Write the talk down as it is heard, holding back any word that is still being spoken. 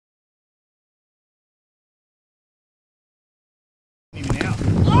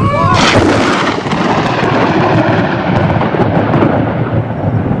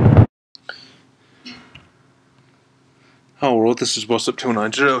this is What's Up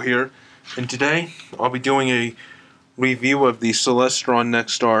 290 here, and today I'll be doing a review of the Celestron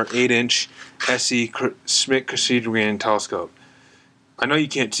NexStar 8-inch SE Schmidt-Cassegrain telescope. I know you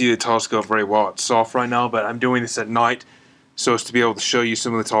can't see the telescope very well, it's soft right now, but I'm doing this at night so as to be able to show you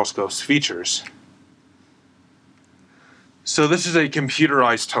some of the telescope's features. So this is a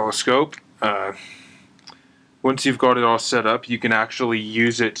computerized telescope. Once you've got it all set up, you can actually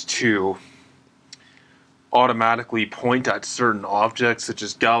use it to automatically point at certain objects such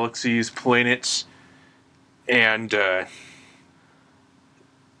as galaxies, planets, and the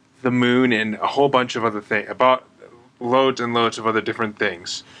moon, and a whole bunch of other things, about loads and loads of other different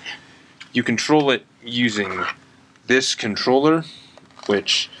things. You control it using this controller,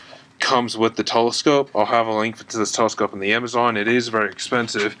 which comes with the telescope. I'll have a link to this telescope on the Amazon. It is very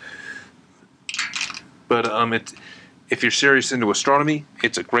expensive, but if you're serious into astronomy,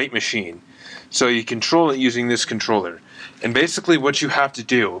 it's a great machine. So you control it using this controller, and basically what you have to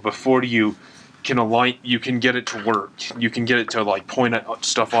do before you can align, you can get it to work, you can get it to like point at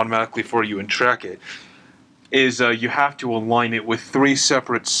stuff automatically for you and track it, is you have to align it with three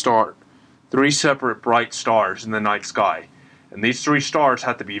separate bright stars in the night sky. And these three stars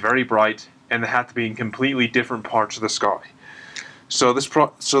have to be very bright, and they have to be in completely different parts of the sky. So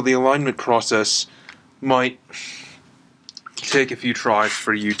the alignment process might take a few tries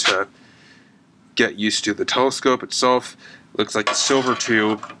for you to get used to. The telescope itself looks like a silver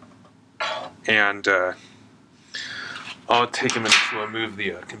tube, and I'll take a minute to move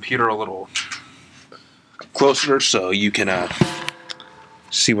the computer a little closer so you can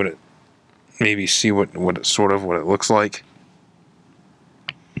see what it looks like.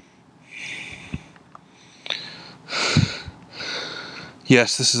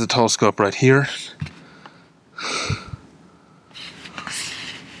 Yes, this is a telescope right here.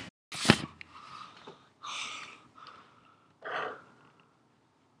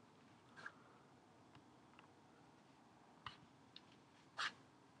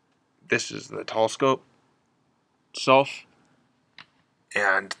 This is the telescope itself,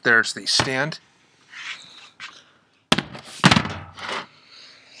 and there's the stand.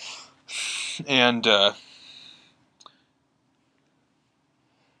 And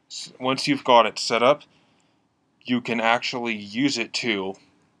once you've got it set up, you can actually use it to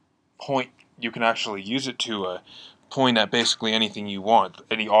point. You can actually use it to point at basically anything you want,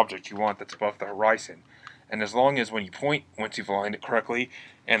 any object you want that's above the horizon. And as long as when you point, once you've aligned it correctly,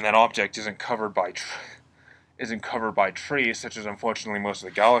 and that object isn't covered by trees, such as unfortunately most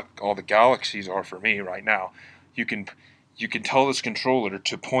of all the galaxies are for me right now, you can tell this controller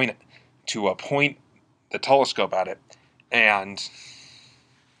to point the telescope at it, and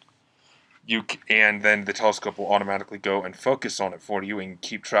then the telescope will automatically go and focus on it for you and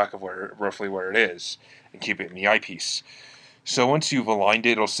keep track of roughly where it is and keep it in the eyepiece. So once you've aligned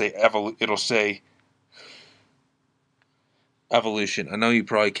it, it'll say evolution. I know you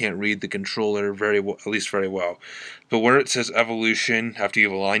probably can't read the controller very well, but where it says evolution, after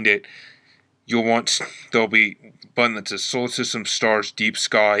you've aligned it, there'll be a button that says solar system, stars, deep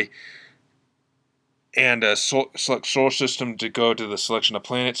sky, and select solar system to go to the selection of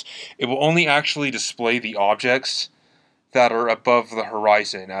planets. It will only actually display the objects that are above the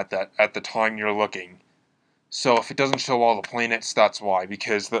horizon at the time you're looking. So if it doesn't show all the planets, that's why,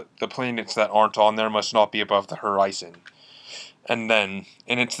 because the planets that aren't on there must not be above the horizon. And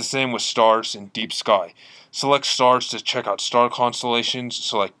it's the same with stars and deep sky. Select stars to check out star constellations.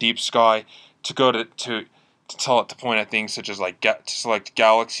 Select deep sky to go to tell it to point at things such as to select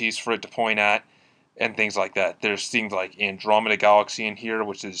galaxies for it to point at, and things like that. There's things like Andromeda galaxy in here,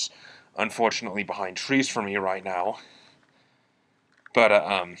 which is unfortunately behind trees for me right now. But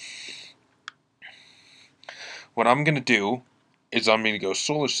what I'm gonna do is I'm gonna go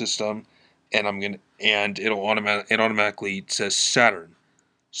solar system, and it automatically says Saturn.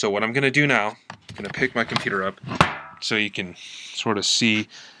 So what I'm gonna do now, I'm gonna pick my computer up so you can sort of see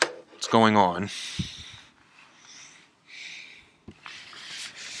what's going on.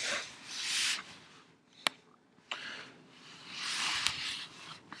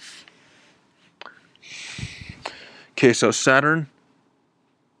 Okay, so Saturn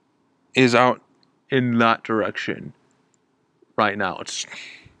is out in that direction right now.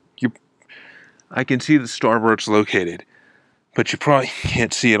 I can see the star where it's located, but you probably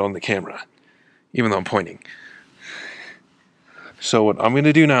can't see it on the camera, even though I'm pointing. So what I'm going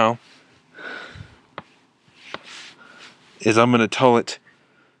to do now is I'm going to tell it,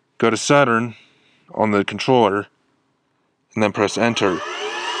 go to Saturn on the controller, and then press enter.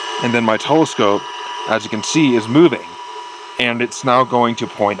 And then my telescope, as you can see, is moving, and it's now going to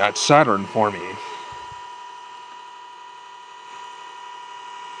point at Saturn for me.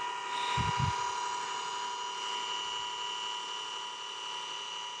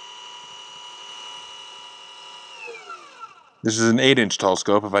 This is an 8-inch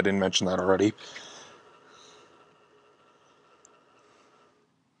telescope, if I didn't mention that already.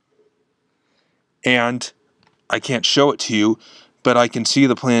 And I can't show it to you, but I can see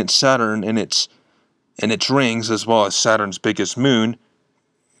the planet Saturn and its rings, as well as Saturn's biggest moon,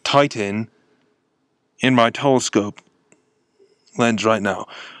 Titan, in my telescope lens right now.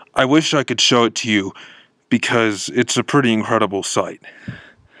 I wish I could show it to you because it's a pretty incredible sight.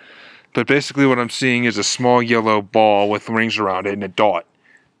 But basically what I'm seeing is a small yellow ball with rings around it and a dot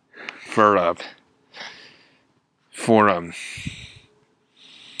for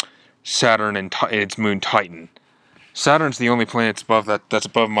Saturn and its moon Titan. Saturn's the only planet that's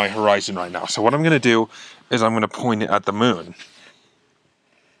above my horizon right now. So what I'm going to do is I'm going to point it at the moon.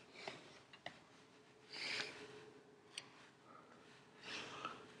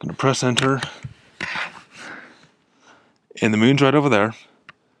 I'm going to press enter. And the moon's right over there.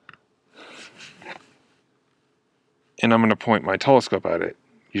 And I'm going to point my telescope at it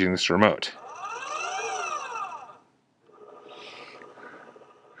using this remote.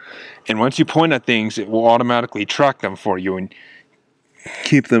 And once you point at things, it will automatically track them for you and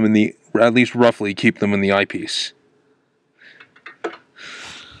keep them in the, at least roughly keep them in the eyepiece.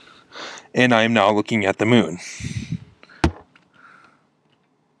 And I am now looking at the moon.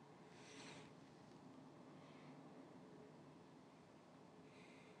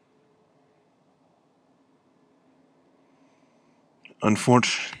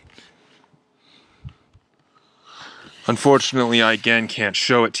 Unfortunately, I again can't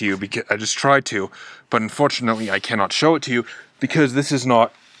show it to you because I just tried to, but unfortunately I cannot show it to you because this is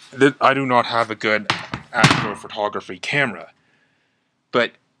not, I do not have a good astrophotography camera.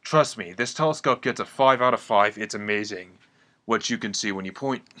 But trust me, this telescope gets a 5 out of 5. It's amazing what you can see when you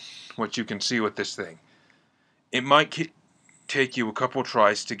point, what you can see with this thing. It might take you a couple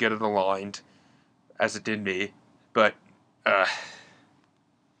tries to get it aligned, as it did me, but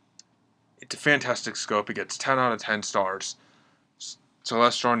it's a fantastic scope. It gets 10 out of 10 stars.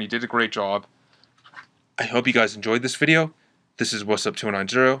 Celestron, you did a great job. I hope you guys enjoyed this video. This is What's Up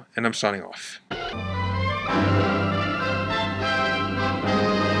 290, and I'm signing off.